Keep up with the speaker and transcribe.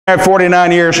married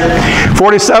 49 years.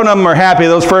 47 of them are happy.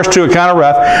 Those first two are kind of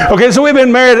rough. Okay, so we've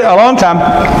been married a long time.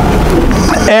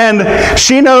 And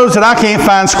she knows that I can't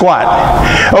find squat.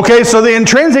 Okay, so the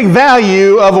intrinsic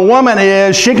value of a woman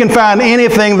is she can find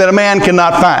anything that a man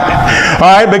cannot find. All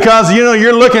right, because, you know,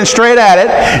 you're looking straight at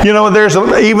it. You know, there's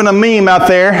even a meme out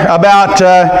there about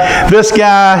this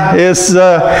guy is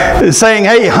saying,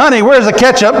 hey, honey, where's the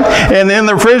ketchup? And in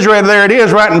the refrigerator, there it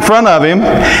is right in front of him,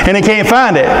 and he can't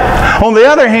find it. On the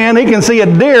other hand, he can see a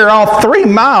deer off 3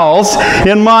 miles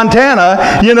in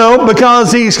Montana, you know,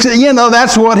 because he's, you know,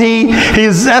 that's what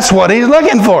that's what he's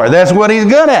looking for. That's what he's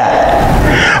good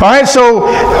at. All right, so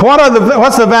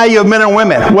what's the value of men and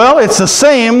women? Well, it's the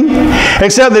same,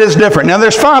 except that it's different. Now,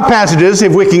 there's 5 passages,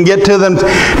 if we can get to them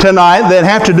tonight, that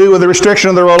have to do with the restriction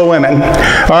of the role of women.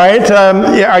 All right,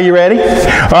 are you ready?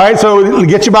 All right, so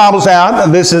get your Bibles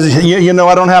out. This is, you know,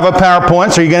 I don't have a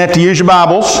PowerPoint, so you're going to have to use your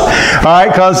Bibles. All right,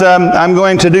 because I'm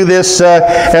going to do this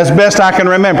as best I can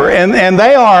remember. And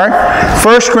they are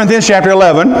 1 Corinthians chapter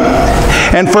 11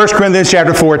 and 1 Corinthians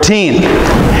chapter 14.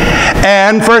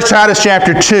 And 1 Titus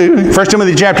chapter 2, 1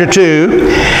 Timothy chapter 2,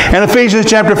 and Ephesians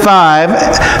chapter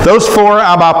 5. Those 4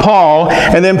 are by Paul.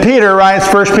 And then Peter writes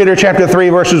 1 Peter chapter 3,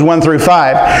 verses 1 through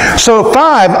 5. So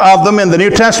 5 of them in the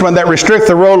New Testament that restrict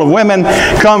the role of women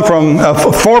come from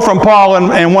 4 from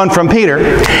Paul and 1 from Peter.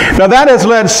 Now that has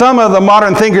led some of the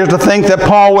modern thinkers to think that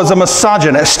Paul was a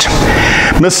misogynist.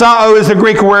 Misao is the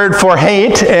Greek word for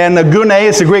hate, and gune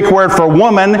is the Greek word for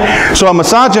woman. So a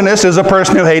misogynist is a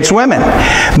person who hates women.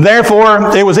 Therefore,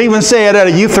 it was even said at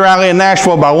a youth rally in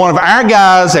Nashville by one of our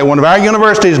guys at one of our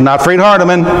universities, not Fried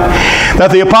Hardeman,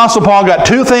 that the Apostle Paul got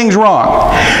 2 things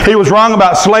wrong. He was wrong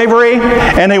about slavery,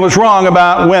 and he was wrong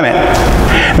about women.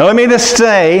 Now, let me just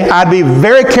say, I'd be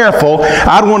very careful.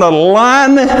 I'd want to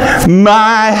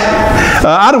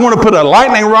put a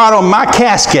lightning rod on my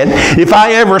casket if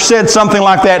I ever said something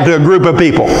like that to a group of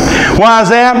people. Why is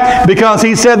that? Because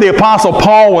he said the Apostle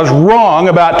Paul was wrong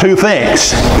about 2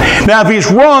 things. Now, if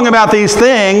he's wrong about these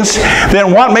things,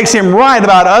 then what makes him right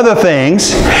about other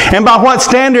things? And by what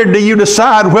standard do you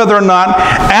decide whether or not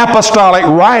apostolic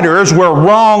writers were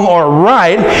wrong or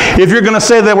right if you're going to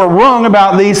say they were wrong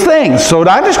about these things? So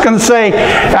I'm just going to say,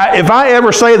 if I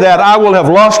ever say that, I will have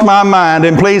lost my mind,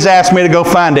 and please ask me to go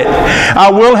find it.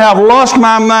 I will have lost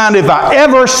my mind if I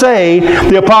ever say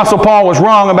the Apostle Paul was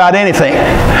wrong about anything.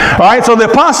 All right, so the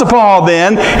Apostle Paul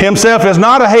then himself is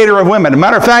not a hater of women. As a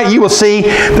matter of fact, you will see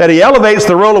that he elevates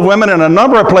the role of women in a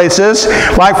number of places,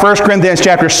 like 1 Corinthians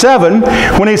chapter 7,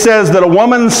 when he says that a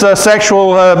woman's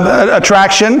sexual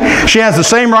attraction, she has the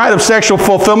same right of sexual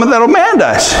fulfillment that a man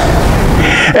does.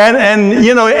 And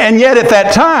you know, and yet at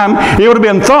that time, it would have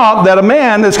been thought that a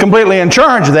man is completely in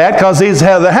charge of that because he's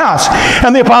head of the house.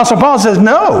 And the Apostle Paul says,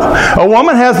 no, a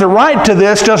woman has the right to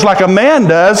this just like a man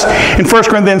does. In 1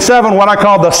 Corinthians 7, what I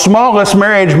call the smallest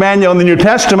marriage manual in the New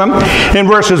Testament, in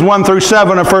verses 1 through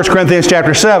 7 of 1 Corinthians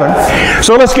chapter 7.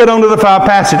 So let's get on to the 5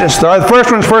 passages. The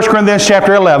first one is 1 Corinthians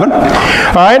chapter 11.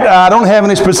 All right, I don't have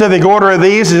any specific order of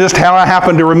these, it's just how I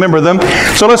happen to remember them.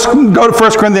 So let's go to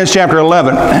 1 Corinthians chapter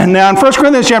 11. And now in 1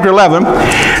 Corinthians chapter 11,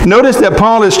 notice that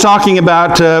Paul is talking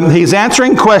about, he's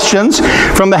answering questions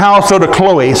from the household of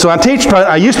Chloe. So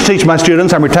I used to teach my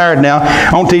students, I'm retired now, I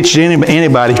don't teach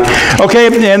anybody.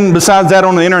 Okay, and besides that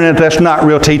on the internet, that's not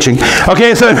real teaching.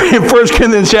 Okay, so in 1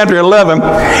 Corinthians chapter 11,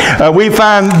 we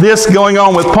find this going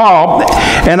on with Paul,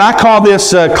 and I call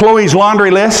this Chloe's laundry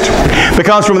list,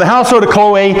 because from the household of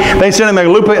Chloe, they sent him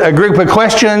a group of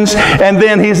questions, and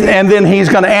then he's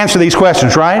going to answer these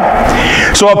questions,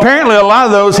 right? So apparently a lot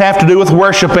of those have to do with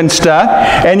worship and stuff,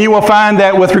 and you will find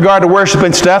that with regard to worship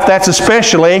and stuff, that's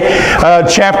especially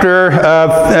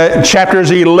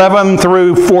chapters 11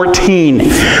 through 14,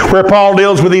 where Paul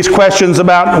deals with these questions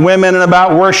about women and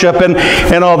about worship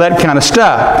and all that kind of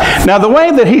stuff. Now, the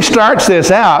way that he starts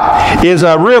this out is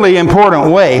a really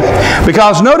important way,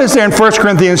 because notice there in 1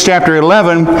 Corinthians chapter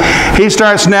 11, he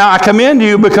starts, now I commend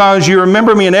you because you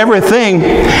remember me in everything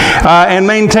and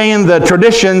maintain the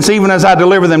traditions even as I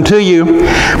deliver them to you.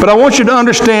 But I want you to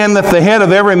understand that the head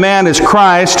of every man is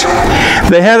Christ,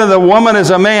 the head of the woman is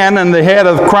a man, and the head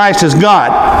of Christ is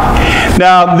God.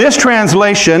 Now, this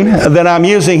translation that I'm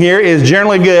using here is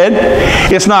generally good.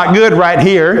 It's not good right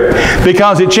here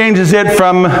because it changes it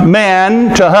from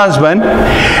man to husband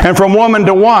and from woman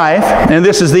to wife. And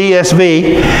this is the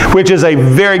ESV, which is a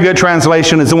very good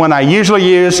translation. It's the one I usually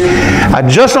use. I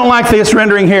just don't like this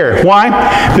rendering here.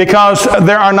 Why? Because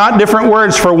there are not different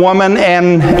words for woman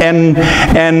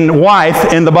and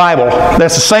wife in the Bible.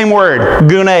 That's the same word,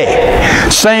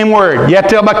 gune. Same word. You have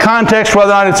to tell by context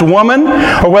whether or not it's a woman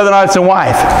or whether or not it's a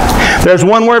wife. There's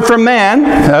one word for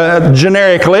man,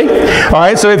 generically. All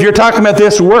right, so if you're talking about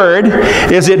this word,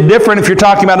 is it different if you're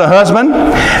talking about a husband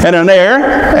and an heir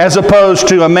as opposed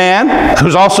to a man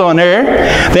who's also an heir?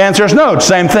 The answer is no, it's the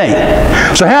same thing.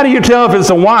 So how do you tell if it's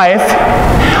a wife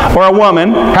or a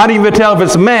woman? How do you tell if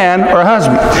it's a man or a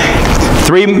husband?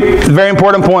 Three very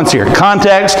important points here.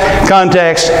 Context,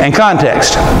 context, and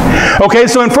context. Okay,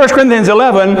 so in 1 Corinthians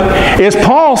 11, is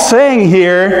Paul saying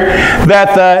here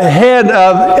that the head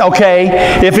of,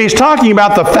 if he's talking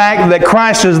about the fact that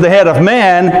Christ is the head of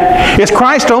man, is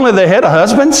Christ only the head of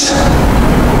husbands?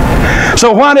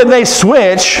 So why did they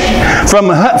switch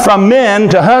from men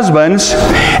to husbands?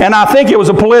 And I think it was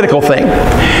a political thing.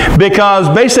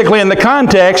 Because basically in the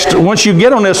context, once you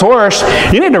get on this horse,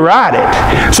 you need to ride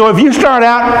it. So if you start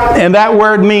out and that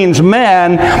word means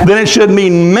man, then it should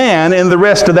mean man in the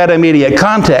rest of that immediate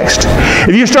context.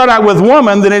 If you start out with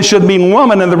woman, then it should mean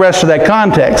woman in the rest of that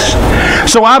context.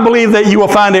 So I believe that you will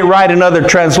find it right in other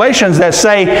translations that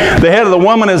say the head of the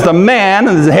woman is the man,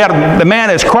 and the head of the man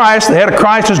is Christ, the head of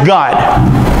Christ is God.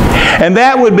 And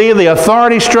that would be the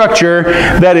authority structure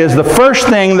that is the first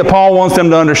thing that Paul wants them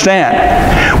to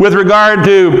understand. With regard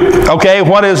to,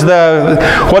 what is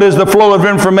the flow of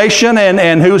information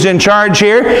and who's in charge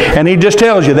here? And he just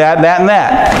tells you that, and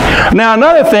that. Now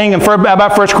another thing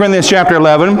about 1 Corinthians chapter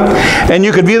 11, and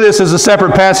you could view this as a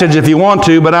separate passage if you want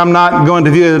to, but I'm not going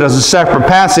to view it as a separate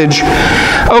passage.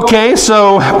 Okay,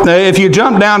 so if you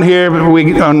jump down here,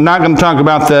 we are not going to talk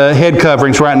about the head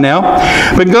coverings right now,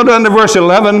 but go down to verse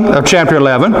 11 of chapter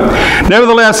 11.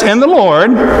 Nevertheless, in the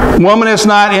Lord, woman is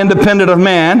not independent of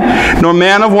man, nor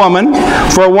man of woman.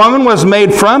 For woman was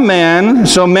made from man,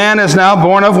 so man is now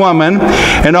born of woman,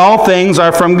 and all things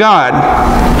are from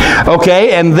God.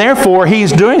 Okay, and therefore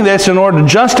he's doing this in order to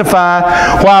justify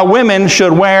why women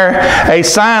should wear a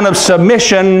sign of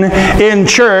submission in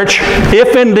church,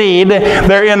 if indeed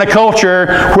they're in a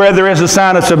culture where there is a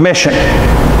sign of submission.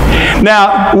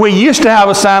 Now, we used to have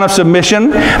a sign of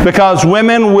submission because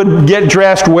women would get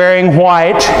dressed wearing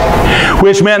white,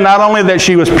 which meant not only that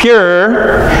she was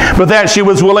pure, but that she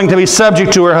was willing to be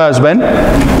subject to her husband.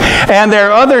 And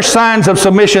there are other signs of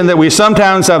submission that we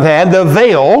sometimes have had. The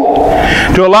veil,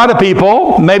 to a lot of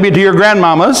people, maybe to your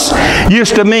grandmamas,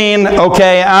 used to mean,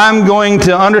 I'm going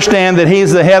to understand that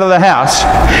he's the head of the house.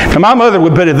 Now, my mother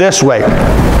would put it this way,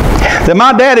 that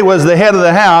my daddy was the head of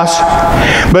the house,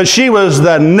 but she was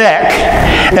the neck,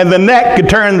 and the neck could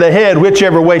turn the head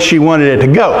whichever way she wanted it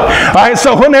to go. All right,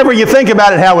 so whenever you think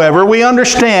about it, however, we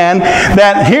understand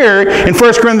that here in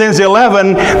 1 Corinthians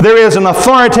 11, there is an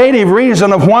authoritative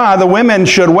reason of why the women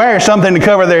should wear something to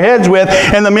cover their heads with,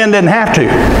 and the men didn't have to.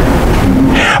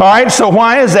 All right, so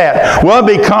why is that? Well,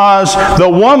 because the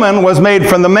woman was made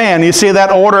from the man. You see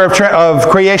that order of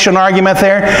creation argument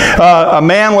there? A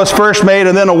man was first made,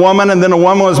 and then a woman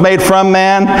was made from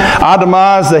man.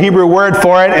 Adamah is the Hebrew word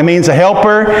for it. It means a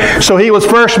helper. So he was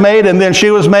first made, and then she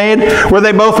was made. Were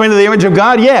they both made in the image of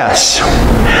God? Yes.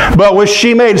 But was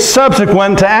she made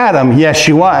subsequent to Adam? Yes,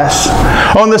 she was.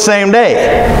 On the same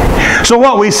day. So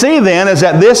what we see then is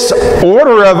that this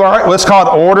order of, let's call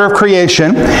it order of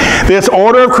creation, this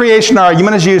order of creation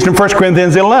argument is used in 1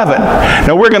 Corinthians 11.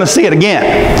 Now we're going to see it again.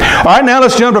 All right, now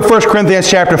let's jump to 1 Corinthians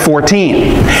chapter 14.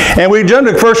 And we jump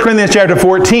to 1 Corinthians chapter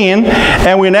 14,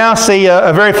 and we now see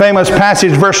a very famous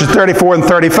passage, verses 34 and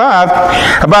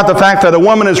 35, about the fact that a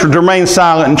woman is to remain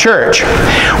silent in church.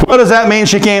 What does that mean?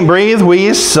 She can't breathe,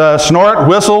 wheeze, snort,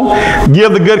 whistle,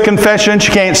 give the good confession.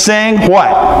 She can't sing.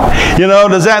 What?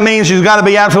 Does that mean she's got to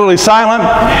be absolutely silent?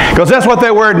 Because that's what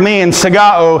that word means,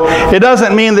 sagao. It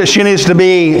doesn't mean that she needs to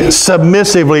be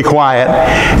submissively quiet.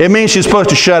 It means she's supposed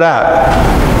to shut up.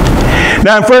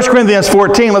 Now in 1 Corinthians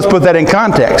 14, let's put that in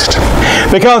context.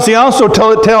 Because he also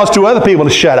tells two other people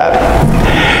to shut up.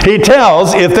 He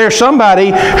tells, if there's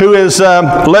somebody who is,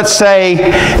 let's say,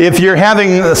 if you're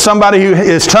having somebody who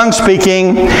is tongue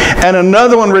speaking and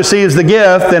another one receives the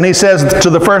gift, then he says to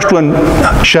the first one,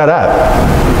 shut up.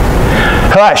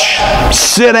 Hush,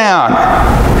 sit down.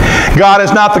 God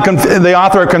is not the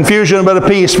author of confusion, but of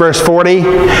peace, verse 40.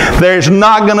 There's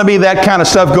not going to be that kind of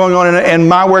stuff going on in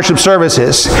my worship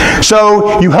services.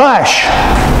 So you hush.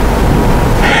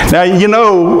 Now, you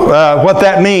know what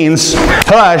that means.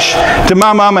 Hush. To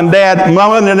my mom and dad, my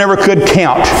mother never could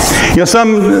count.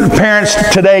 Some parents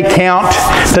today count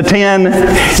to 10.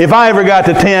 If I ever got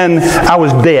to 10, I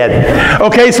was dead.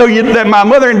 Okay, so my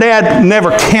mother and dad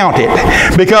never counted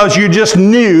because you just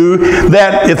knew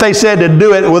that if they said to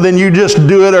do it, well, then you just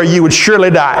do it or you would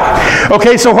surely die.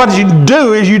 Okay, so what you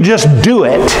do is you just do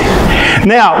it.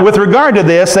 Now, with regard to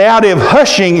this, the idea of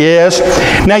hushing is,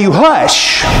 now you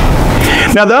hush.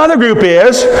 Now the other group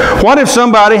is, what if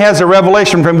somebody has a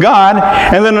revelation from God,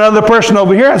 and then another person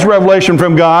over here has a revelation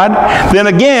from God? Then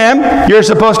again, you're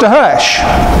supposed to hush.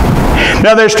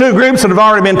 Now there's two groups that have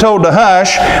already been told to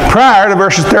hush prior to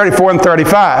verses 34 and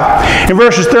 35. In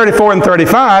verses 34 and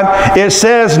 35, it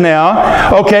says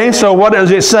now, okay, so what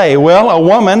does it say? Well, a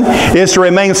woman is to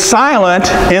remain silent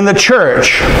in the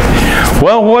church.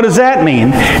 Well, what does that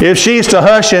mean? If she's to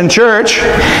hush in church,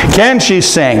 can she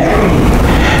sing?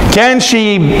 Can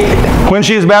she, when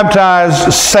she's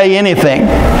baptized, say anything?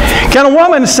 Can a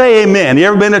woman say amen? You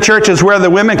ever been to churches where the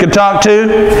women could talk to?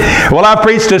 Well, I've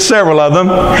preached at several of them.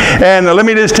 And let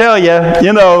me just tell you,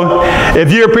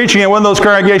 if you're preaching at one of those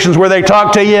congregations where they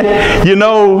talk to you, you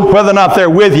know whether or not they're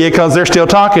with you because they're still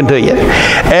talking to you.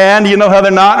 And you know how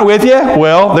they're not with you?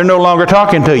 Well, they're no longer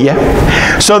talking to you.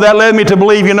 So that led me to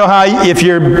believe, how if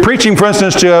you're preaching, for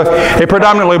instance, to a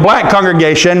predominantly black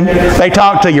congregation, they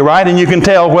talk to you, right? And you can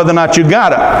tell whether or not you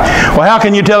got it. Well, how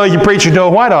can you tell if you're preaching to a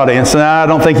white audience? And I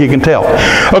don't think you can tell.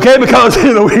 Okay, because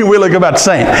we look about the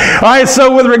same. All right,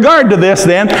 so with regard to this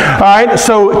then, all right,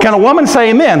 so can a woman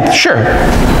say amen? Sure.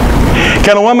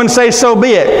 Can a woman say so be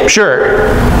it? Sure.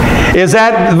 Is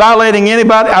that violating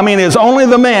anybody? I mean, is only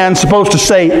the man supposed to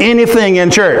say anything in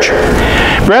church?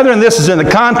 Brethren, this is in the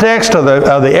context of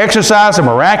the exercise of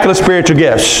miraculous spiritual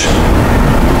gifts.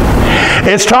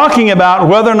 It's talking about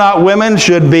whether or not women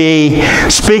should be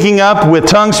speaking up with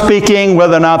tongue speaking,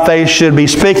 whether or not they should be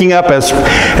speaking up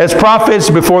as prophets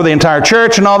before the entire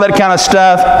church and all that kind of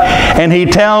stuff. And he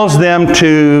tells them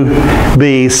to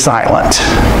be silent.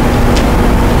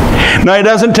 Now, he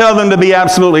doesn't tell them to be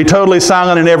absolutely, totally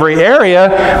silent in every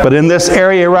area, but in this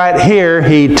area right here,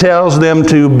 he tells them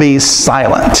to be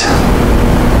silent.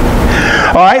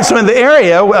 All right, so in the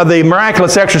area of the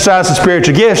miraculous exercise of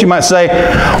spiritual gifts, you might say,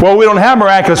 well, we don't have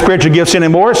miraculous spiritual gifts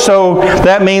anymore, so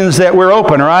that means that we're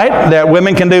open, right? That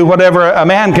women can do whatever a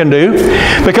man can do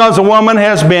because a woman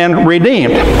has been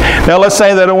redeemed. Now, let's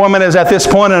say that a woman is at this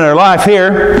point in her life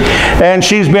here, and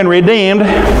she's been redeemed.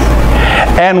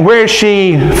 And where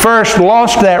she first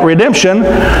lost that redemption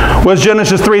was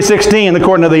Genesis 3:16,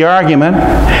 according to the argument,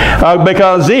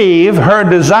 because Eve, her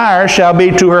desire shall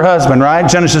be to her husband, right?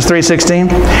 Genesis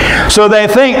 3:16. So they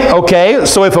think, okay,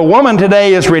 so if a woman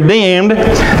today is redeemed,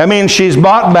 that means she's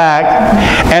bought back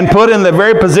and put in the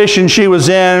very position she was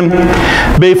in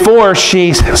before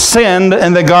she sinned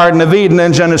in the Garden of Eden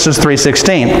in Genesis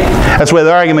 3:16. That's where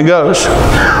the argument goes.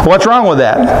 What's wrong with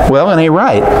that? Well, it ain't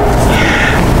right.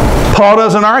 Paul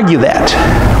doesn't argue that.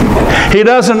 He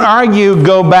doesn't argue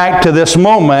go back to this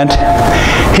moment.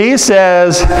 He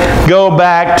says go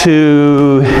back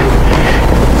to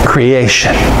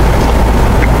creation.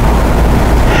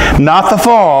 Not the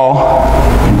fall,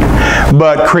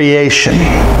 but creation.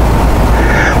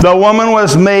 The woman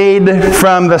was made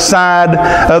from the side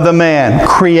of the man.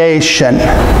 Creation.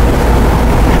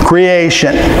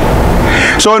 Creation.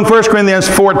 So in 1 Corinthians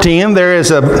 14, there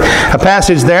is a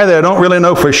passage there that I don't really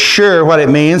know for sure what it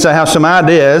means. I have some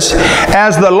ideas.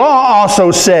 As the law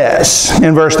also says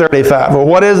in verse 35. Well,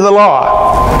 what is the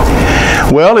law?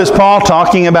 Well, is Paul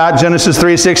talking about Genesis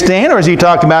 3:16 or is he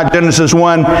talking about Genesis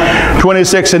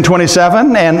 1:26 and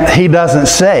 27? And he doesn't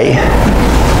say.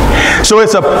 So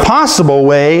it's a possible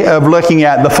way of looking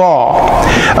at the fall,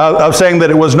 of saying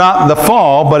that it was not the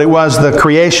fall, but it was the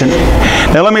creation.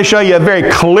 Now let me show you a very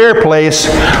clear place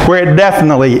where it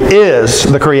definitely is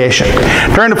the creation.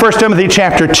 Turn to 1 Timothy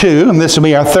chapter 2, and this will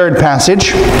be our third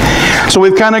passage. So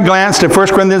we've kind of glanced at 1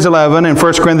 Corinthians 11 and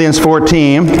 1 Corinthians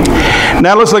 14.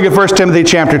 Now let's look at 1 Timothy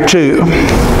chapter 2.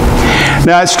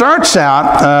 Now it starts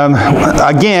out,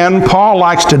 again, Paul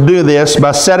likes to do this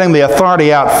by setting the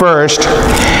authority out first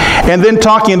and then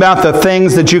talking about the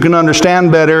things that you can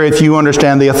understand better if you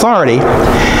understand the authority.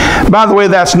 By the way,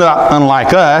 that's not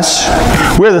unlike us.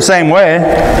 We're the same way.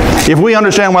 If we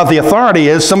understand what the authority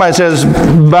is, somebody says,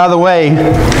 by the way,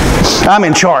 I'm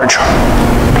in charge.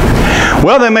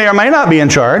 Well, they may or may not be in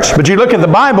charge, but you look at the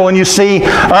Bible and you see,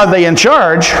 are they in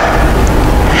charge?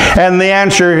 And the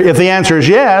answer, if the answer is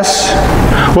yes,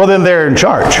 well then they're in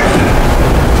charge.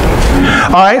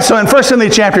 All right, so in 1 Timothy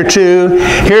chapter 2,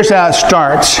 here's how it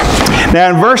starts. Now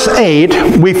in verse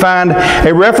 8, we find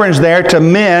a reference there to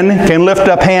men can lift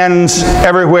up hands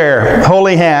everywhere,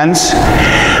 holy hands,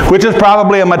 which is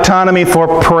probably a metonymy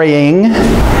for praying.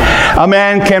 A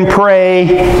man can pray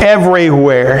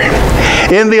everywhere.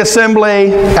 In the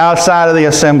assembly, outside of the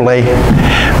assembly.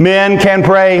 Men can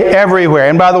pray everywhere.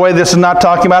 And by the way, this is not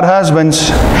talking about husbands.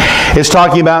 It's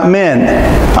talking about men.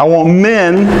 I want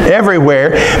men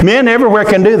everywhere. Men everywhere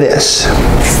can do this.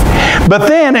 But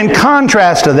then, in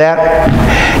contrast to that,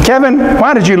 Kevin,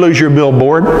 why did you lose your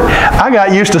billboard? I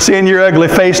got used to seeing your ugly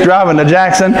face driving to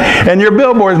Jackson, and your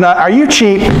billboard's not. Are you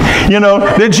cheap? You know,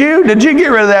 did you get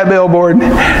rid of that billboard?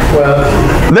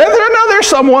 Well, there's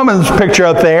some woman's picture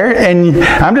up there, and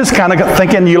I'm just kind of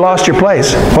thinking you lost your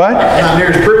place. What?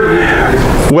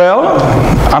 Well,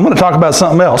 I'm going to talk about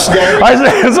something else. So,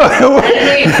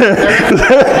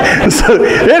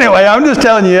 anyway, I'm just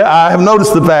telling you, I have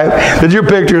noticed the fact that your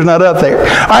picture is not up there.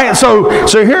 All right, so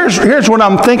here's what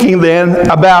I'm thinking then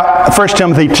about 1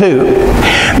 Timothy 2.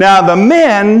 Now, the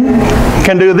men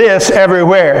can do this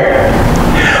everywhere,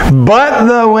 but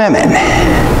the women,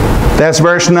 that's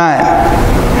verse 9.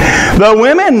 The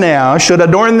women now should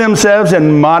adorn themselves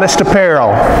in modest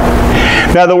apparel.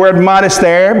 Now, the word modest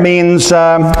there means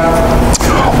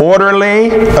orderly,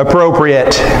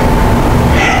 appropriate,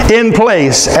 in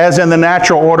place, as in the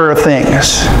natural order of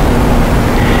things.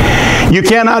 You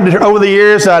cannot, over the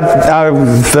years,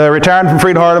 I've retired from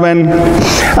Freed-Hardeman.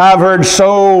 I've heard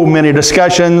so many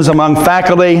discussions among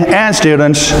faculty and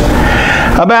students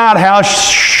about how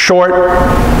short,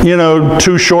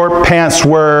 too short pants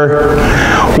were.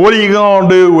 What are you going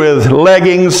to do with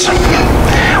leggings?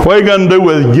 What are you going to do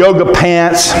with yoga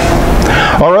pants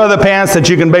or other pants that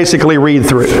you can basically read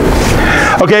through?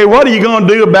 Okay, what are you going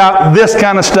to do about this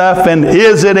kind of stuff, and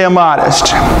is it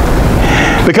immodest?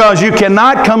 Because you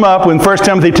cannot come up with 1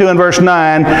 Timothy 2 and verse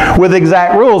 9 with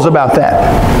exact rules about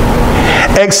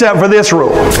that, except for this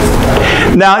rule.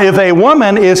 Now, if a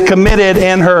woman is committed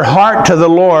in her heart to the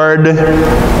Lord,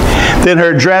 then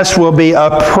her dress will be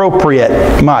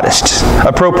appropriate, modest,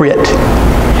 appropriate.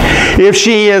 If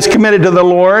she is committed to the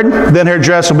Lord, then her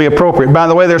dress will be appropriate. By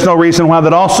the way, there's no reason why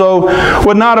that also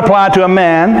would not apply to a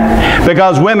man,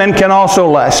 because women can also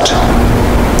lust.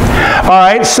 All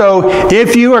right, so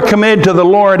if you are committed to the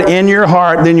Lord in your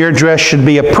heart, then your dress should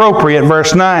be appropriate,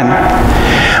 verse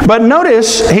 9. But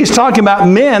notice, he's talking about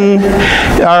men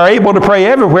are able to pray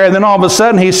everywhere, and then all of a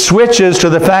sudden he switches to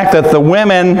the fact that the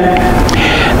women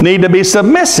need to be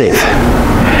submissive.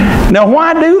 Now,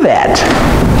 why do that?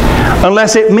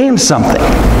 Unless it means something.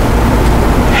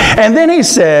 And then he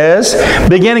says,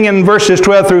 beginning in verses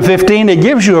 12 through 15, it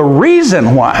gives you a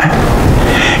reason why.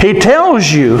 He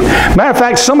tells you, matter of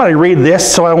fact, somebody read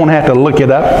this so I won't have to look it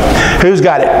up. Who's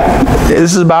got it?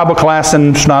 This is a Bible class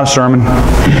and it's not a sermon.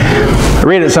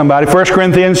 Read it, somebody. 1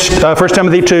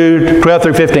 Timothy 2, 12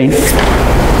 through 15. Do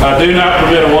not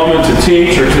permit a woman to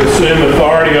teach or to assume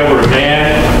authority over a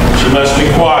man. She must be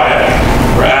quiet.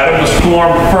 For Adam was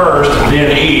formed first,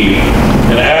 then Eve.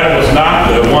 And Adam was not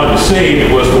the one deceived.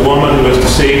 It was the woman who was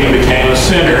deceived and became a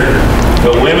sinner.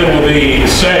 But women will be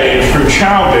saved through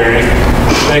childbearing.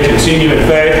 They continue in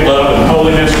faith, love, and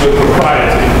holiness with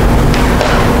propriety.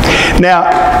 Now,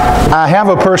 I have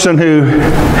a person who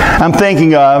I'm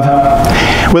thinking of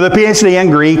with a PhD in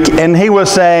Greek, and he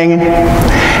was saying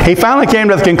he finally came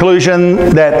to the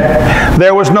conclusion that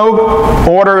there was no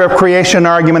order of creation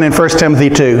argument in 1 Timothy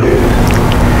 2.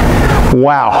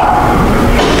 Wow.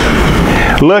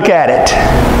 Look at it.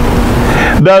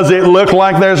 Does it look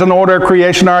like there's an order of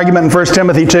creation argument in 1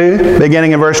 Timothy 2,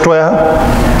 beginning in verse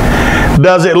 12?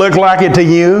 Does it look like it to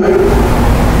you?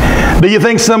 Do you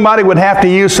think somebody would have to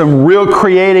use some real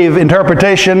creative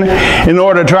interpretation in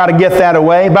order to try to get that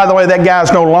away? By the way, that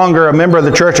guy's no longer a member of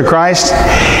the Church of Christ,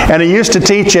 and he used to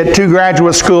teach at 2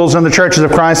 graduate schools in the Churches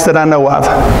of Christ that I know of.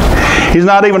 He's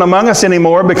not even among us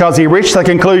anymore because he reached the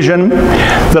conclusion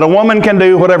that a woman can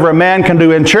do whatever a man can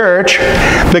do in church,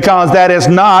 because that is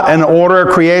not an order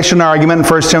of creation argument in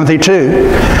 1 Timothy 2.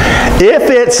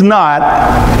 If it's not,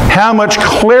 how much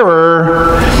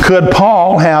clearer could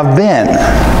Paul have been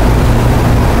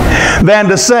than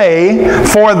to say,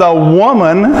 for the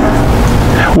woman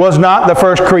was not the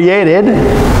first created,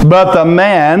 but the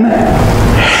man,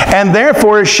 and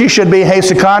therefore she should be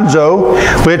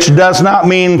hesychazo, which does not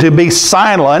mean to be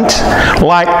silent,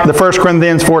 like the 1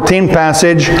 Corinthians 14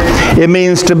 passage. It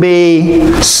means to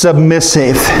be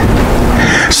submissive.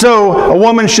 So a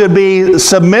woman should be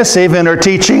submissive in her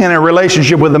teaching and her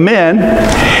relationship with the men.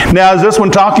 Now, is this one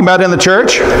talking about in the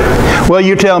church? Well,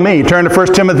 you tell me. Turn to 1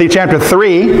 Timothy chapter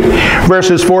 3,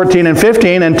 verses 14 and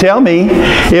 15, and tell me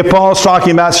if Paul's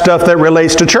talking about stuff that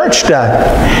relates to church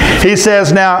stuff. He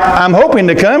says, now, I'm hoping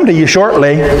to come to you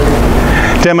shortly,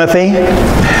 Timothy,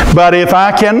 but if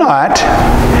I cannot,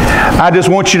 I just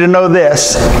want you to know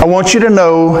this. I want you to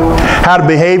know how to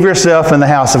behave yourself in the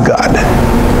house of God.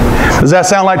 Does that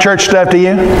sound like church stuff to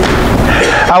you?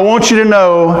 I want you to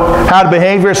know how to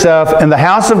behave yourself in the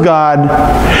house of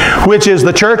God, which is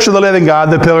the church of the living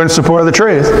God, the pillar and support of the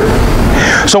truth.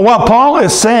 So what Paul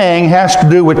is saying has to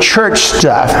do with church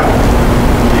stuff.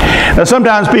 Now,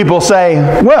 sometimes people say,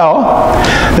 well,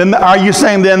 then are you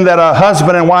saying then that a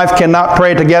husband and wife cannot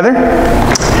pray together?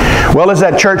 Well, is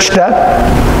that church stuff?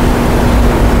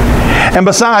 And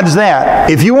besides that,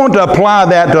 if you want to apply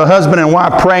that to a husband and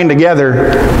wife praying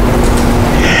together,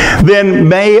 then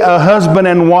may a husband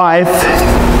and wife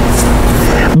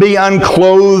be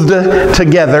unclothed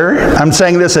together. I'm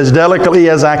saying this as delicately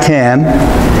as I can.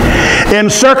 In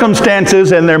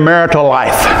circumstances in their marital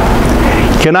life.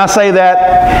 Can I say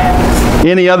that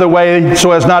any other way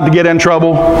so as not to get in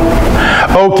trouble?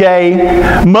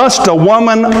 Okay. Must a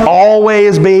woman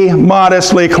always be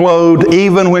modestly clothed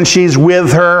even when she's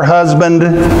with her husband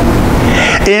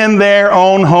in their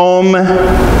own home?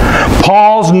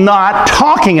 Paul's not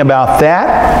talking about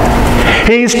that.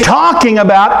 He's talking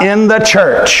about in the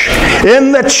church.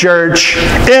 In the church.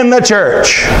 In the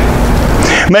church.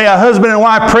 May a husband and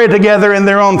wife pray together in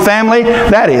their own family.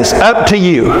 That is up to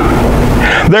you.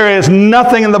 There is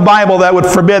nothing in the Bible that would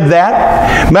forbid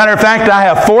that. Matter of fact, I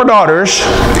have 4 daughters,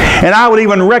 and I would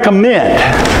even recommend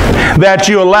that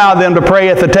you allow them to pray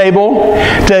at the table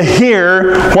to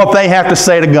hear what they have to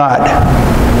say to God.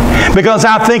 Because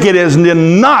I think it is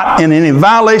not in any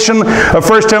violation of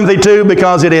 1 Timothy 2,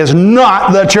 because it is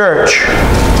not the church.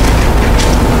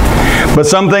 But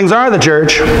some things are the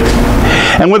church.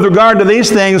 And with regard to these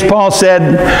things, Paul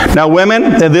said, now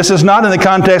women, this is not in the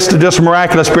context of just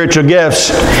miraculous spiritual gifts.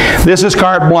 This is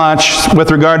carte blanche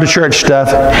with regard to church stuff.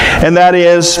 And that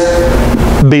is,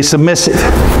 be submissive.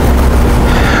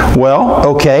 Well,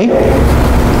 okay.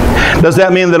 Does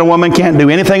that mean that a woman can't do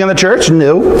anything in the church?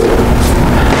 No.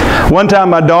 One time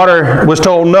my daughter was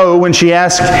told no when she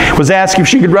was asked if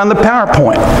she could run the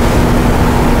PowerPoint.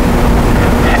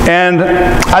 And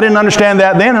I didn't understand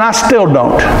that then, and I still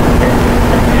don't.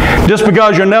 Just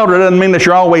because you're an elder doesn't mean that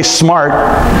you're always smart.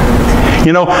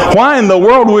 You know, why in the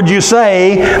world would you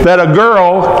say that a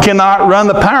girl cannot run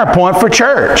the PowerPoint for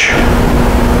church?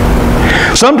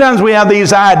 Sometimes we have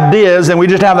these ideas and we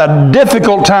just have a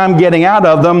difficult time getting out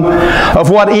of them of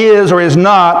what is or is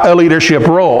not a leadership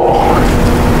role.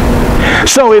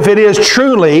 So if it is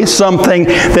truly something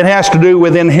that has to do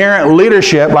with inherent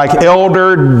leadership, like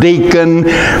elder, deacon,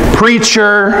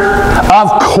 preacher, of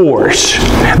course,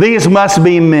 these must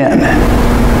be men.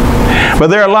 But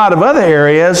there are a lot of other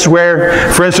areas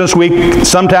where, for instance, we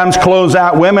sometimes close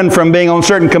out women from being on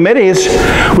certain committees,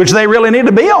 which they really need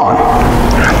to be on,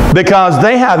 because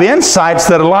they have insights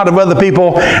that a lot of other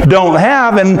people don't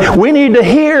have, and we need to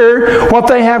hear what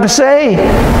they have to say.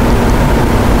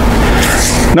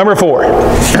 Number 4.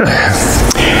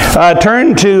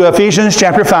 Turn to Ephesians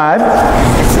chapter 5.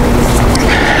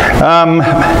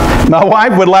 My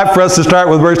wife would like for us to start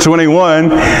with verse 21,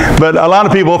 but a lot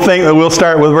of people think that we'll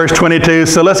start with verse 22,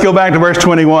 so let's go back to verse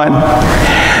 21.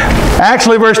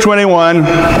 Actually, verse 21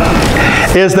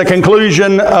 is the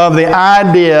conclusion of the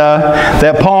idea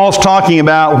that Paul's talking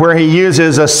about, where he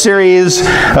uses a series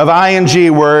of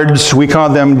ing words. We call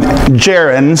them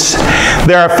gerunds.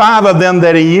 There are 5 of them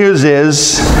that he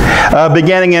uses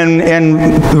beginning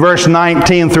in verse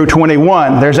 19 through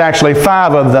 21. There's actually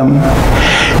 5 of them.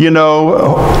 You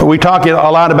know, we talk a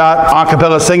lot about a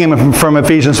cappella singing from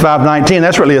Ephesians 5:19.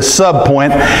 That's really a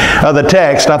sub-point of the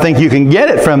text. I think you can get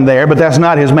it from there, but that's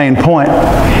not his main point.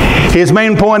 His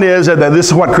main point is that this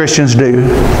is what Christians do.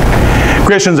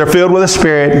 Christians are filled with the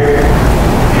Spirit.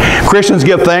 Christians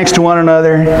give thanks to one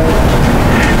another.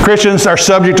 Christians are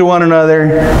subject to one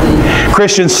another.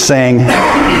 Christians sing.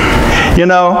 You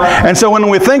know, and so when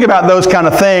we think about those kind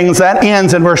of things, that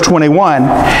ends in verse 21.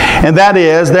 And that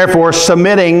is, therefore,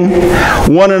 submitting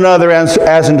one another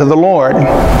as unto the Lord.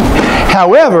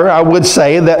 However, I would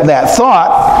say that that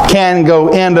thought can go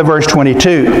into verse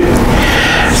 22.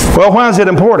 Well, why is it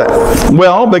important?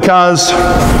 Well, because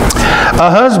a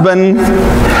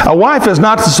wife is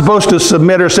not supposed to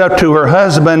submit herself to her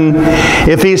husband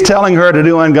if he's telling her to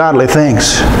do ungodly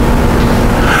things.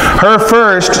 Her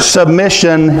first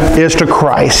submission is to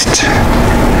Christ.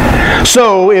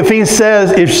 So if he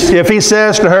says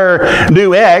to her,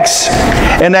 do X,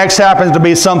 and X happens to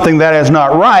be something that is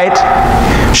not right,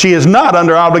 she is not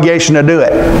under obligation to do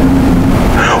it.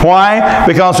 Why?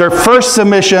 Because her first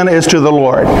submission is to the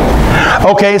Lord.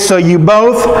 Okay, so you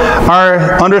both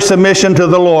are under submission to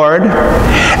the Lord.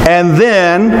 And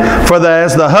then,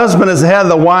 as the husband is the head of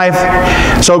the wife,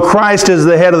 so Christ is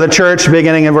the head of the church,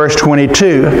 beginning in verse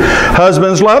 22.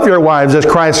 Husbands, love your wives as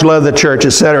Christ loved the church,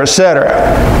 etc., etc.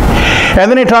 And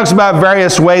then he talks about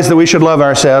various ways that we should love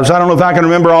ourselves. I don't know if I can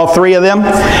remember all 3 of them,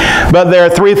 but there are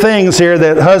 3 things here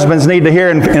that husbands need to hear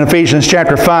in Ephesians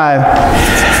chapter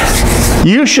 5.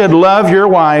 You should love your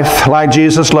wife like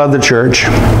Jesus loved the church.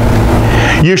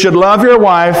 You should love your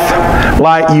wife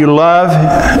like you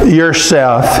love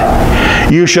yourself.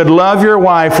 You should love your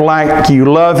wife like you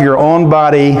love your own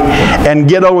body, and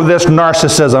get over this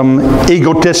narcissism,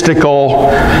 egotistical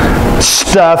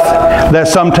stuff that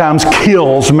sometimes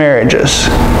kills marriages.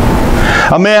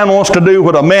 A man wants to do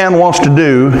what a man wants to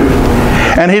do,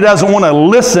 and he doesn't want to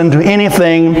listen to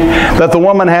anything that the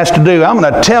woman has to do. I'm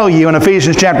going to tell you in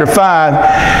Ephesians chapter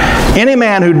 5, any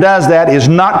man who does that is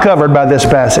not covered by this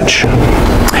passage.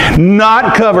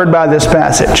 Not covered by this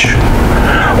passage.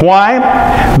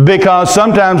 Why? Because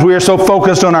sometimes we are so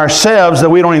focused on ourselves that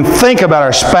we don't even think about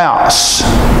our spouse.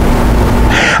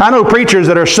 I know preachers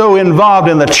that are so involved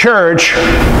in the church,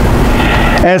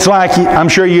 and it's like, I'm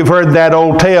sure you've heard that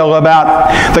old tale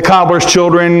about the cobbler's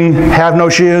children have no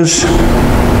shoes.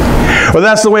 Well,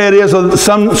 that's the way it is with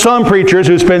some preachers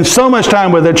who spend so much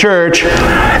time with the church,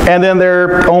 and then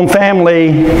their own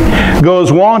family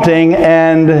goes wanting,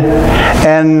 and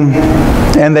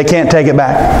they can't take it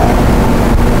back.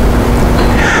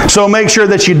 So make sure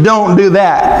that you don't do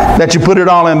that, that you put it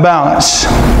all in balance.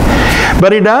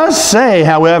 But he does say,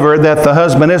 however, that the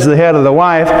husband is the head of the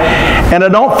wife, and I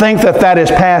don't think that that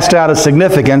is passed out of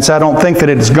significance. I don't think that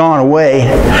it's gone away.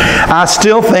 I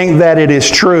still think that it is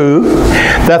true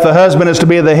that the husband is to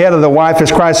be the head of the wife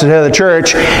as Christ is the head of the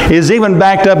church, is even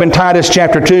backed up in Titus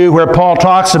chapter 2, where Paul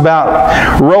talks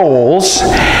about roles,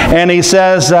 and he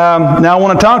says, now I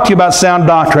want to talk to you about sound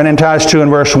doctrine in Titus 2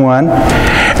 and verse 1.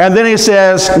 And then he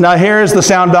says, now here's the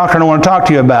sound doctrine I want to talk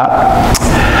to you about.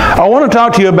 I want to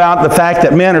talk to you about the fact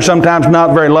that men are sometimes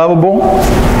not very lovable.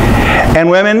 And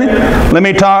women, let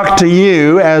me talk to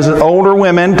you as older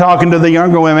women talking to the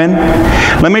younger women.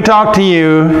 Let me talk to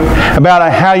you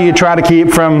about how you try to keep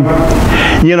from,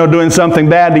 doing something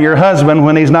bad to your husband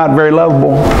when he's not very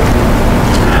lovable.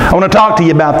 I want to talk to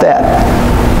you about that.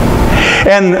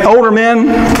 And older men,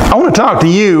 I want to talk to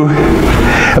you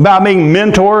about being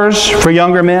mentors for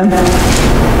younger men.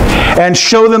 And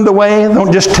show them the way.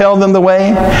 Don't just tell them the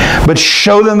way, but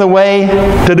show them the way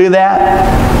to do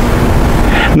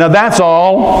that. Now that's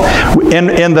all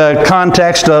in the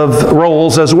context of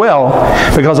roles as well,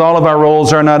 because all of our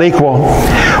roles are not equal.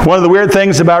 One of the weird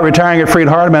things about retiring at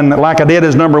Freed-Hardeman, like I did,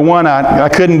 is number one, I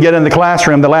couldn't get in the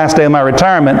classroom the last day of my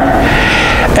retirement.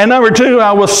 And number two,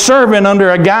 I was serving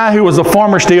under a guy who was a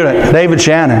former student, David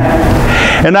Shannon.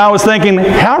 And I was thinking,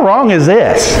 how wrong is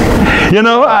this?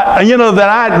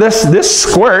 This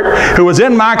squirt who was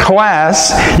in my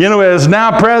class, is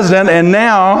now president, and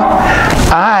now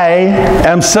I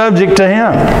am subject to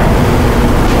him.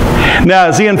 Now,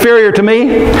 is he inferior to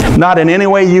me? Not in any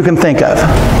way you can think of.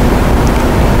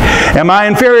 Am I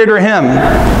inferior to him?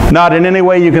 Not in any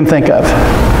way you can think of.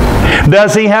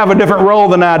 Does he have a different role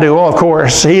than I do? Oh, of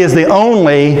course. He is the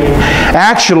only,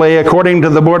 actually, according to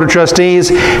the Board of Trustees,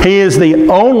 he is the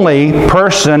only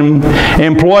person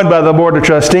employed by the Board of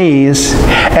Trustees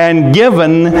and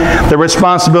given the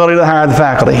responsibility to hire the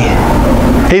faculty.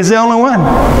 He's the only one.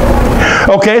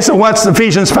 Okay, so what's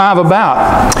Ephesians 5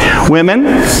 about?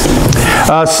 Women,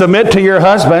 submit to your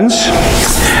husbands,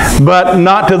 but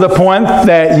not to the point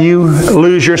that you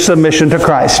lose your submission to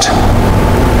Christ.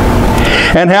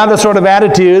 And have the sort of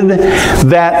attitude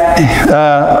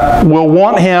that will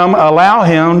want him, allow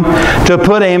him to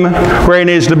put him where he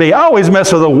needs to be. I always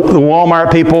mess with the Walmart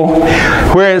people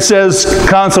where it says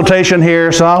consultation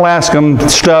here, so I'll ask them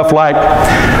stuff like,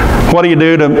 what do you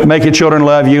do to make your children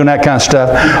love you, and that kind of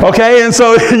stuff. Okay, and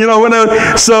so,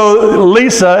 so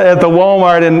Lisa at the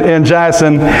Walmart in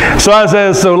Jackson, so I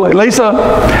said, so Lisa,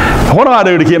 what do I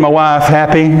do to keep my wife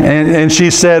happy? And she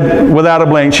said, without a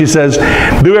blink, she says,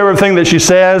 do everything that she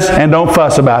says and don't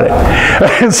fuss about it.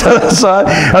 And so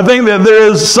I think that there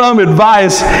is some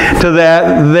advice to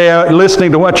that there,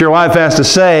 listening to what your wife has to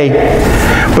say.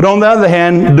 But on the other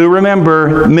hand, do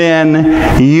remember,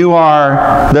 men, you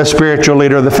are the spiritual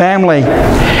leader of the family.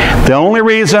 The only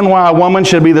reason why a woman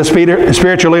should be the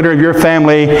spiritual leader of your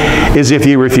family is if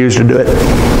you refuse to do it.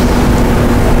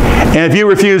 And if you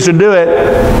refuse to do it,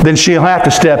 then she'll have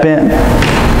to step in.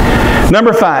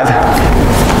 Number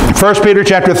 5, 1 Peter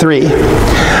chapter 3. All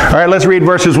right, let's read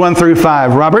verses 1 through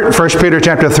 5. Robert, 1 Peter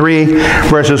chapter 3,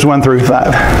 verses 1 through 5.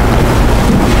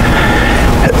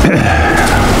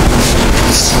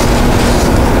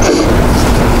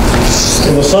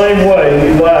 In the same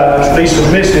way, you wives, be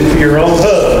submissive to your own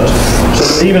husbands, so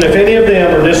that even if any of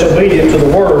them are disobedient to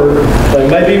the word, they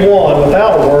may be won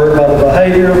without a word by the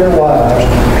behavior of their wives,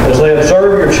 as they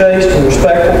observe your chaste and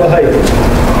respectful behavior.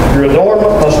 Your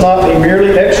adornment must not be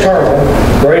merely external,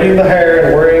 braiding the hair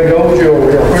and wearing gold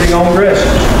jewelry or putting on dresses,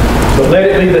 but let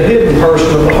it be the hidden person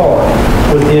of the heart,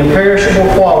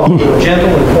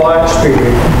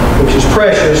 which is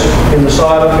precious in the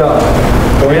sight of God.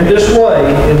 For in this way,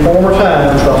 in former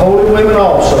times, the holy women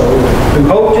also, who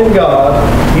hoped in God,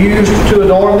 used to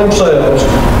adorn themselves,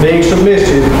 being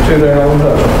submissive to their own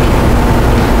husbands.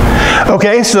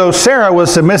 Okay, so Sarah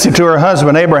was submissive to her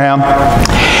husband, Abraham,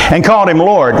 and called him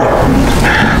Lord.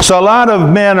 So a lot of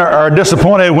men are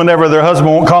disappointed whenever their husband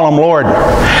won't call them Lord.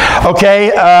 Okay,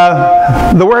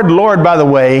 the word Lord, by the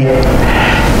way,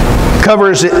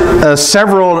 covers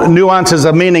several nuances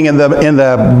of meaning in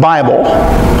the Bible.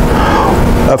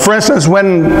 For instance,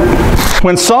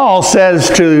 when Saul says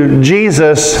to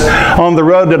Jesus on the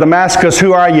road to Damascus,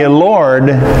 "Who are you, Lord?"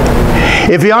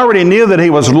 If he already knew that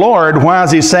he was Lord, why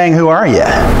is he saying, "Who are you?"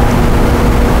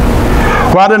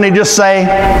 Why didn't he just say,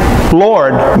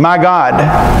 "Lord, my God"?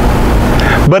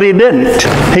 But he didn't.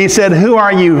 He said, "Who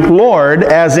are you, Lord?"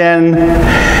 as in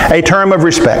a term of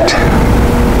respect.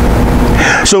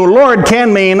 So Lord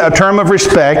can mean a term of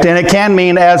respect, and it can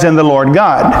mean as in the Lord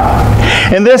God.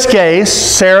 In this case,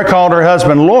 Sarah called her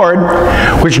husband Lord,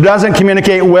 which doesn't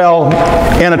communicate well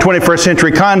in a 21st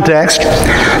century context.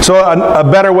 So a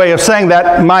better way of saying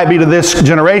that might be to this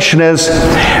generation is,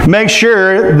 make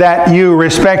sure that you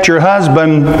respect your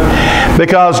husband,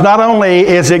 because not only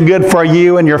is it good for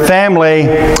you and your family,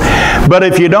 but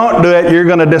if you don't do it, you're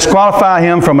going to disqualify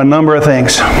him from a number of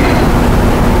things.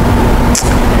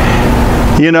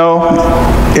 You know,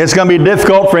 it's going to be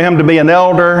difficult for him to be an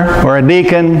elder or a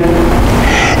deacon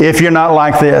if you're not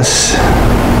like this.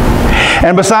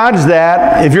 And besides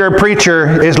that, if you're a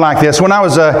preacher, it's like this. When I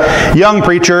was a young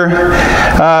preacher,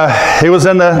 it was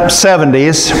in the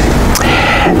 70s,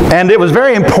 and it was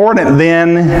very important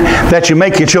then that you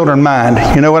make your children mind.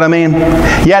 You know what I mean?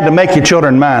 You had to make your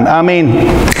children mind. I mean,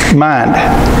 mind.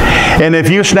 And if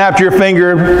you snapped your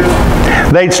finger,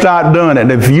 they'd stop doing it.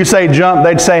 If you say jump,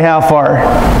 they'd say how far.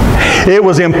 It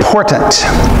was important.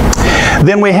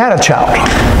 Then we had a child.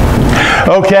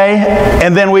 Okay?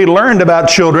 And then we learned about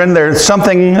children. There's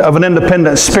something of an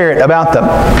independent spirit about them.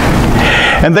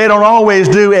 And they don't always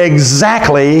do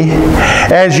exactly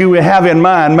as you have in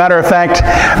mind. Matter of fact,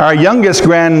 our youngest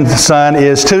grandson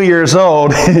is 2 years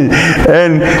old,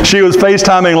 and she was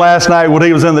FaceTiming last night when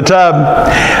he was in the tub,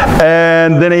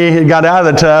 and then he got out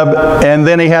of the tub, and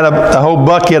then he had a whole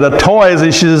bucket of toys,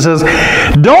 and she says,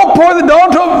 don't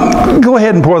go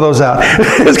ahead and pour those out.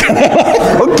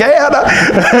 Okay,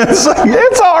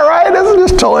 it's all right,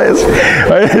 it's just toys.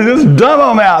 Just dump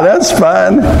them out, that's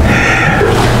fun.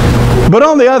 But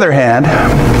on the other hand,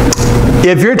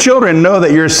 if your children know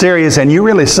that you're serious and you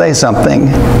really say something,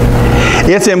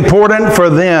 it's important for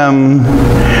them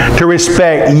to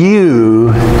respect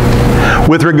you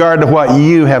with regard to what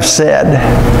you have said.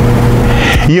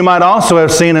 You might also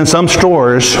have seen in some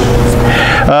stores,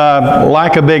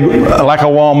 like a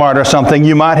Walmart or something,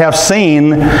 you might have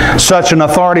seen such an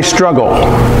authority struggle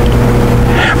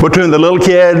between the little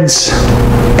kids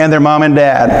and their mom and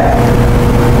dad.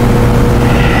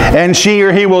 And she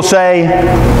or he will say,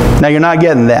 "Now you're not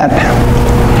getting that."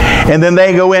 And then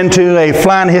they go into a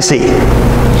flying hissy.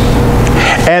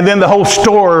 And then the whole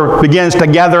store begins to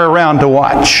gather around to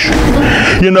watch.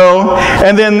 You know?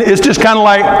 And then it's just kind of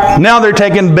like, now they're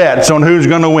taking bets on who's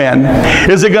going to win.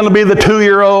 Is it going to be the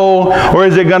 2-year-old, or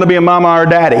is it going to be a mama or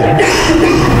daddy?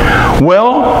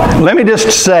 Well, let me just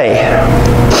say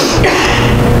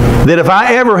that if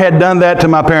I ever had done that to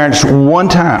my parents one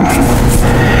time,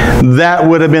 that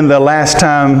would have been the last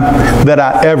time that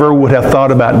I ever would have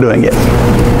thought about doing it.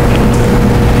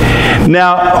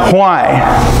 Now, why?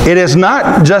 It is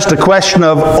not just a question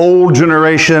of old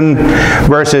generation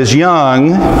versus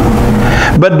young,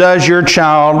 but does your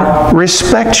child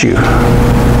respect you?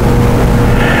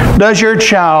 Does your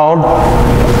child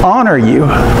honor you?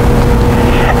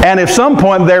 And if some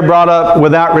point they're brought up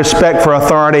without respect for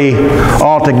authority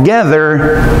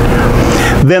altogether,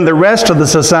 then the rest of the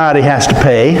society has to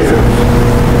pay,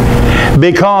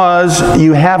 because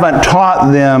you haven't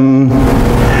taught them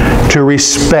to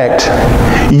respect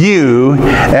you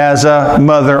as a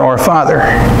mother or father.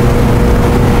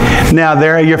 Now,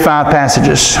 there are your 5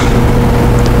 passages.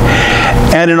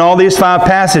 And in all these 5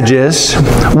 passages,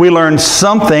 we learn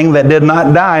something that did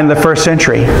not die in the first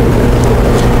century.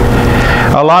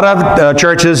 A lot of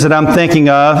churches that I'm thinking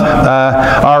of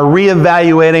are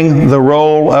reevaluating the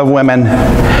role of women.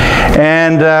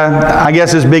 And I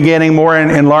guess it's beginning more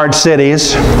in large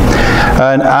cities.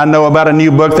 I know about a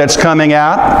new book that's coming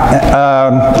out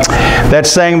that's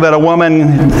saying that a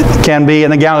woman can be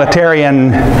an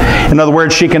egalitarian. In other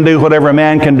words, she can do whatever a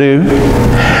man can do.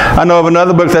 I know of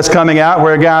another book that's coming out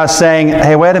where a guy is saying,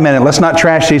 hey, wait a minute, let's not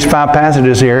trash these 5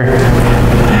 passages here.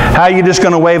 How are you just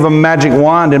going to wave a magic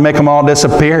wand and make them all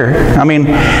disappear? I mean,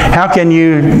 how can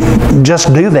you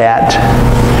just do that?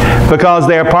 Because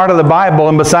they are part of the Bible,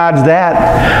 and besides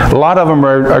that, a lot of them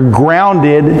are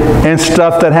grounded in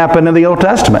stuff that happened in the Old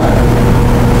Testament.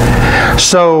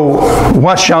 So,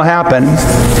 what shall happen?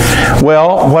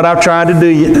 Well, what I've tried to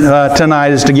do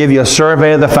tonight is to give you a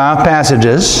survey of the 5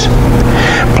 passages,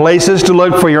 places to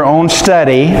look for your own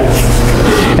study,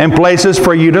 and places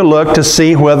for you to look to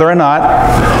see whether or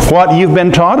not what you've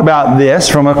been taught about this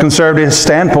from a conservative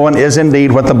standpoint is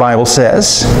indeed what the Bible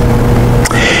says.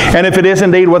 And if it is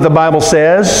indeed what the Bible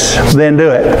says, then do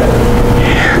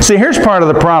it. See, here's part of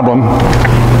the problem.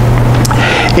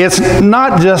 It's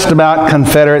not just about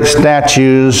Confederate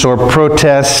statues or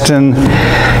protests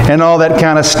and all that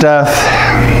kind of stuff.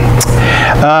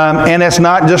 And it's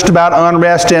not just about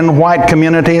unrest in white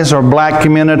communities or black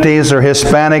communities or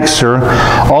Hispanics or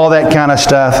all that kind of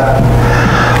stuff.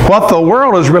 What the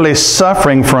world is really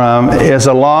suffering from is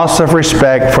a loss of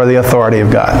respect for the authority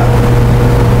of God.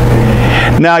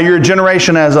 Now, your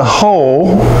generation as a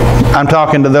whole, I'm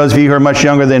talking to those of you who are much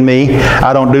younger than me.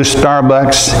 I don't do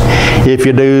Starbucks. If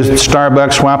you do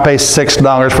Starbucks, why pay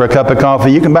 $6 for a cup of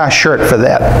coffee? You can buy a shirt for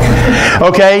that.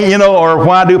 Okay, or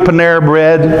why do Panera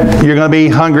Bread? You're going to be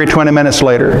hungry 20 minutes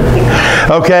later.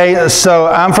 Okay, so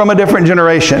I'm from a different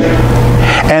generation.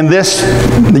 And this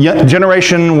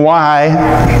Generation Y,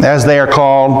 as they are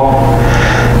called,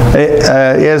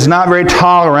 is not very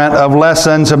tolerant of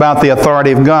lessons about the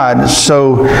authority of God.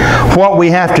 So what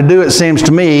we have to do, it seems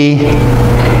to me,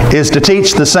 is to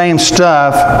teach the same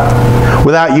stuff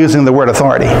without using the word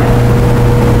authority.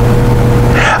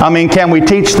 I mean, can we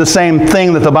teach the same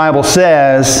thing that the Bible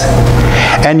says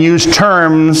and use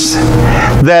terms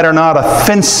that are not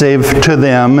offensive to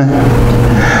them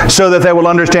so that they will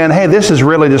understand, hey, this is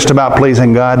really just about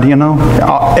pleasing God,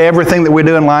 Everything that we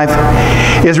do in life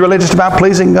is really just about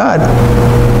pleasing God.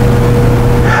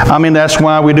 I mean, that's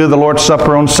why we do the Lord's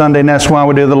Supper on Sunday, and that's why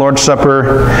we do the Lord's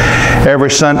Supper every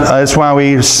Sunday. That's why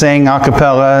we sing a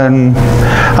cappella. And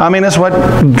I mean, that's what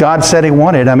God said He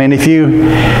wanted. I mean, if you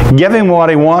give Him what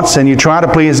He wants and you try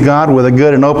to please God with a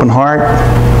good and open heart,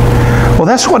 well,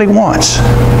 that's what He wants.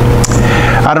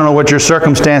 I don't know what your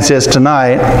circumstance is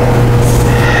tonight,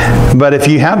 but if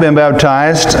you have been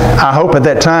baptized, I hope at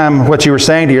that time what you were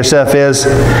saying to yourself is,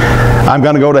 I'm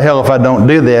going to go to hell if I don't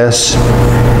do this.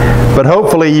 But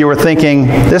hopefully you were thinking,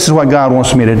 this is what God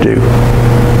wants me to do.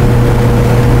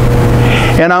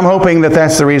 And I'm hoping that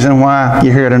that's the reason why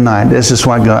you're here tonight. This is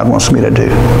what God wants me to do.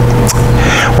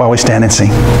 While we stand and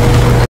sing.